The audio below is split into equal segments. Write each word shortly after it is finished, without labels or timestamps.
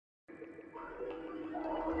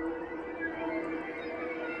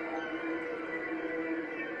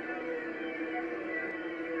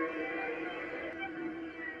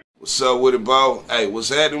What's up with it, bro? Hey, what's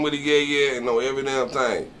happening with it? Yeah, and know every damn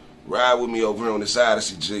thing. Ride with me over here on this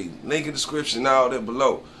Odyssey, G. Link in the description, all that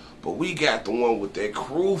below. But we got the one with that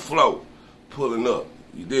crew flow pulling up.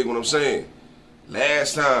 You dig what I'm saying?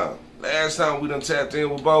 Last time we done tapped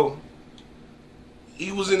in with Bo.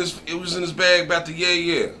 It was in his bag about the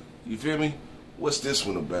yeah. You feel me? What's this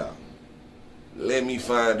one about? Let me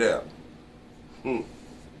find out.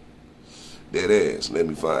 That ass. Let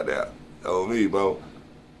me find out. Oh me, bro.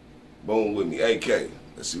 Boom with me. AK.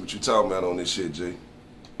 Let's see what you talking about on this shit, G.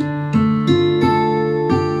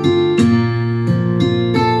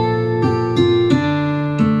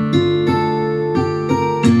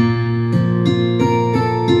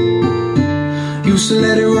 Used to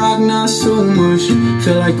let it rock, not so much.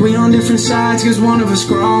 Feel like we on different sides, cause one of us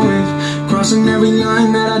growing. Crossing every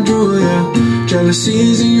line that I drew, yeah. Jealousy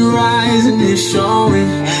is in your eyes and it's showing.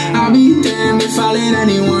 I'll be damned if I let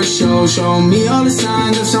anyone show me all the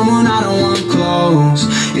signs of someone I don't want close.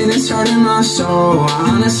 And it's hurting my soul,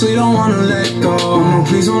 I honestly don't wanna let go. No,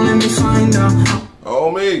 please don't let me find out.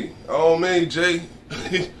 On me, G.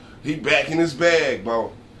 He back in his bag,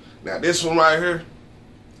 bro. Now this one right here,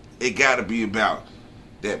 it gotta be about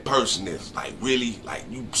that person that's like really, like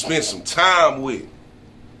you spent some time with.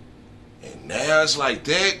 And now it's like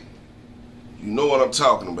that. You know what I'm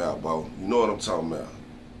talking about, bro. You know what I'm talking about.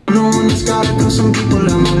 No one has gotta go, some people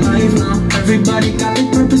in my life now. Everybody got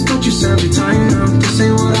their purpose, but you serve your time now. This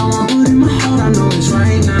ain't what I want, but in my heart I know it's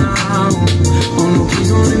right now. Oh no, please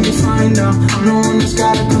don't let me find out. No one has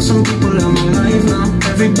gotta go, some people in my life now.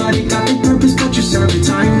 Everybody got their purpose, but you serve your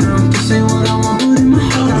time now. This ain't what I want, but in my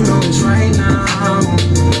heart I know it's right now.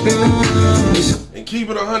 Yeah. And keep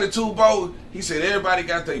it 102, bro. He said everybody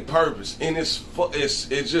got their purpose, and it's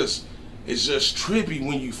just trippy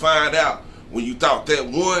when you find out. When you thought that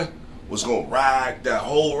one was gonna ride that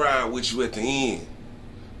whole ride with you at the end.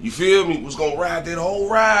 You feel me? Was gonna ride that whole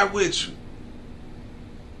ride with you.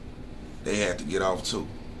 They had to get off too.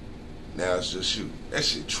 Now it's just you. That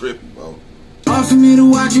shit trippy, bro. Hard for me to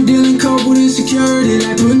watch you dealing cope with insecurity.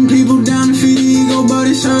 Like putting people down to feed the ego, but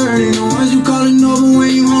it's hurting. The ones you calling over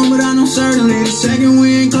when you home, but I know certainly the second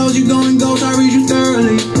we ain't close, you going ghost, I read you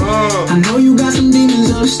thoroughly. I know you got some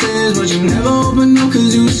demons upstairs, but you never open up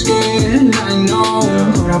cause you scared. I know,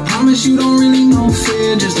 but I promise you don't really know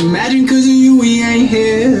fear. Just imagine cause of you we ain't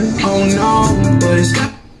here. Oh no, but it's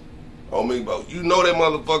got. Oh me, bro. You know that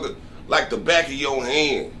motherfucker like the back of your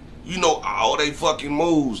hand. You know all they fucking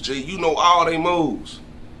moves, G. You know all they moves.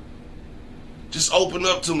 Just open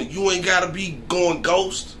up to me. You ain't gotta be going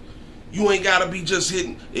ghost. You ain't gotta be just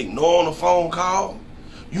ignoring a phone call.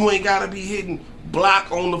 You ain't gotta be hitting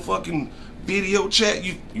block on the fucking video chat.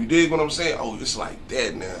 You dig what I'm saying? Oh, it's like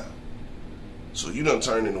that now. So you done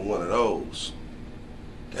turned into one of those.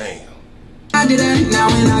 Damn. I did that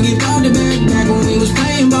now and I get all the back when we was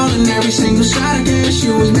playing ball and every single shot I guess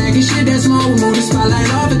you was making shit that small. We moved the spotlight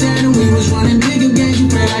off of that and we was running bigger games.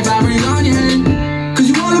 You play like 5 rings on your head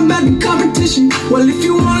cause you all about the competition. Well, if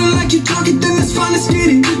you want it like you talk it, then it's fun, let's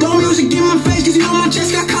get it. Don't music in my face cause you know my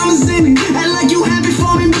chest got commas in it. Act like you happy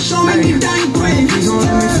for me, but show me deep down you pray. Please don't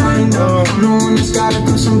let me find out. I'm the one that's gotta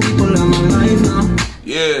go, some people in my life now.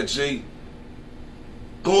 Yeah, G.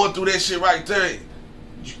 Going through that shit right there.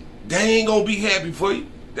 They ain't gonna be happy for you.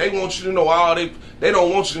 They want you to know all they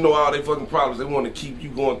don't want you to know all their fucking problems. They want to keep you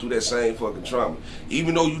going through that same fucking trauma.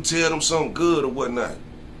 Even though you tell them something good or whatnot,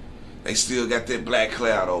 they still got that black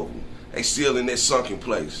cloud over them. They still in that sunken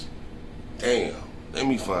place. Damn. Let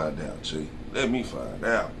me find out, G. Let me find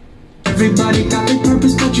out. Everybody got their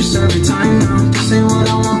purpose, but you serve your time now. This ain't what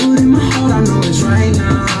I want, but in my heart I know it's right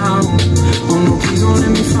now. Oh no, please don't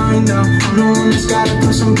let me find out. I'm the one that's gotta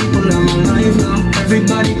put some people in my life now.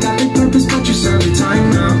 Everybody got their purpose, but you serve your time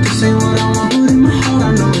now. This ain't what I want, but in my heart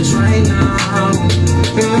I know it's right now.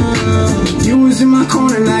 Yeah. You was in my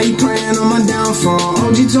corner, now you praying on my downfall.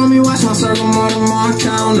 OG told me watch my circle more than my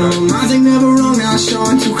count. Mine ain't never wrong, now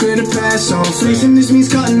showing too clear to pass on. Facing this means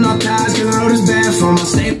cutting off ties, cause I know this bad for my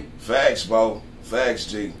state. Facts, bro. Facts,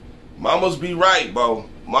 G. Mamas be right, bro.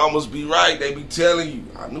 Mamas be right. They be telling you.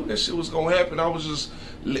 I knew that shit was gonna happen. I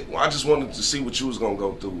just wanted to see what you was gonna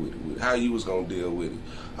go through with it, how you was gonna deal with it.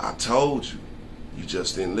 I told you. You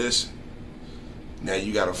just didn't listen. Now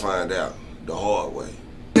you gotta find out the hard way.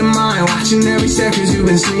 Mind watching every step cause you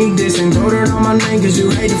been sneak dissing. Throw dirt on my name cause you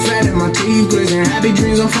hate the fact that my teeth glisten. Happy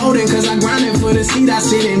dreams unfolding cause I grinded for the seat I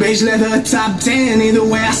sit in. Beige leather top 10, either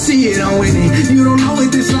way I see it, I'm winning. You don't know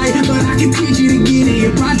what this like, but I can teach you to get it.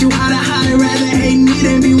 It brought you how to hide it, rather hate me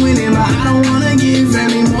than be winning. But I don't wanna give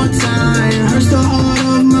any more time. Hurts the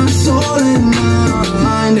heart of my soul and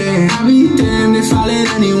mind. And I'll be damned if I let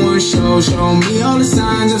anyone show me all the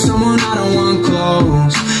signs of someone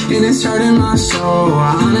hurting my soul.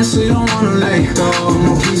 I honestly don't wanna let go.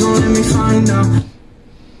 No, please don't let me find out.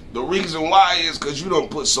 The reason why is because you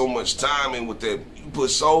don't put so much time in with that. You put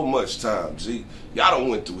so much time, G. Y'all done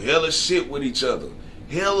went through hella shit with each other.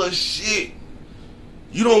 Hella shit.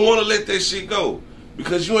 You don't want to let that shit go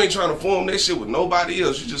because you ain't trying to form that shit with nobody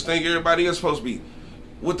else. You just think everybody else supposed to be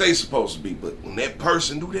what they supposed to be. But when that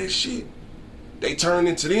person do that shit, they turn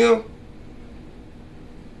into them.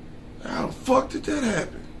 How the fuck did that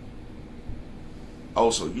happen?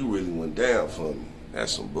 Also, you really went down for me.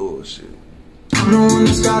 That's some bullshit. I'm the one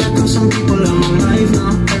that's gotta go, some people in my life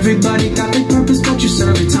now. Everybody got their purpose, but you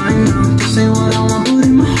serve it time now. This ain't what I want, but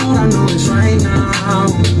in my heart I know it's right now.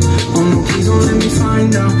 Oh no, please don't let me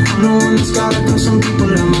find out. I'm the one that's gotta go, some people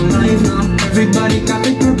in my life now. Everybody got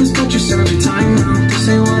their purpose, but you serve it time now. This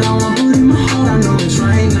ain't what I want, but in my heart I know it's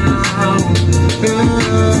right now.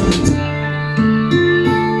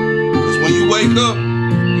 Cause when you wake up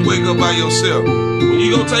by yourself. When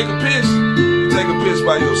you go take a piss, you take a piss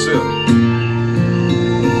by yourself.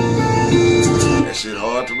 That shit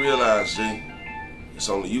hard to realize, G. It's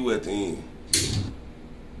only you at the end.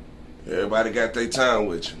 Everybody got their time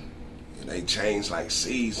with you. And they change like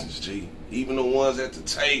seasons, G. Even the ones at the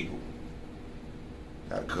table.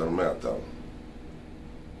 Gotta cut them out, though.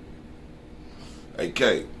 Hey,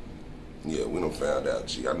 K. Yeah, we done found out,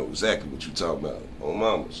 G. I know exactly what you talking about. On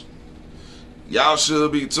mamas. Y'all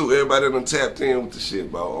should be, too. Everybody done tapped in with the shit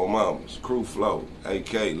about on mamas. Crew flow. Hey,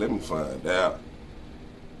 K, let me find out.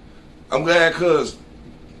 I'm glad cuz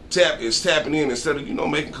is tapping in instead of,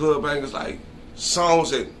 making club bangers like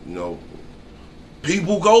songs that,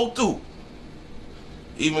 people go through.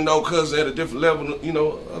 Even though cuz at a different level,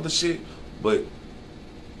 other shit. But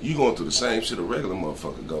you going through the same shit a regular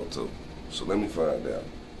motherfucker go through. So let me find out.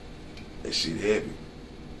 That shit heavy.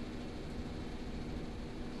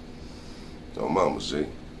 Oh, mama, see?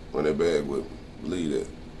 Run that bag with me. Believe that.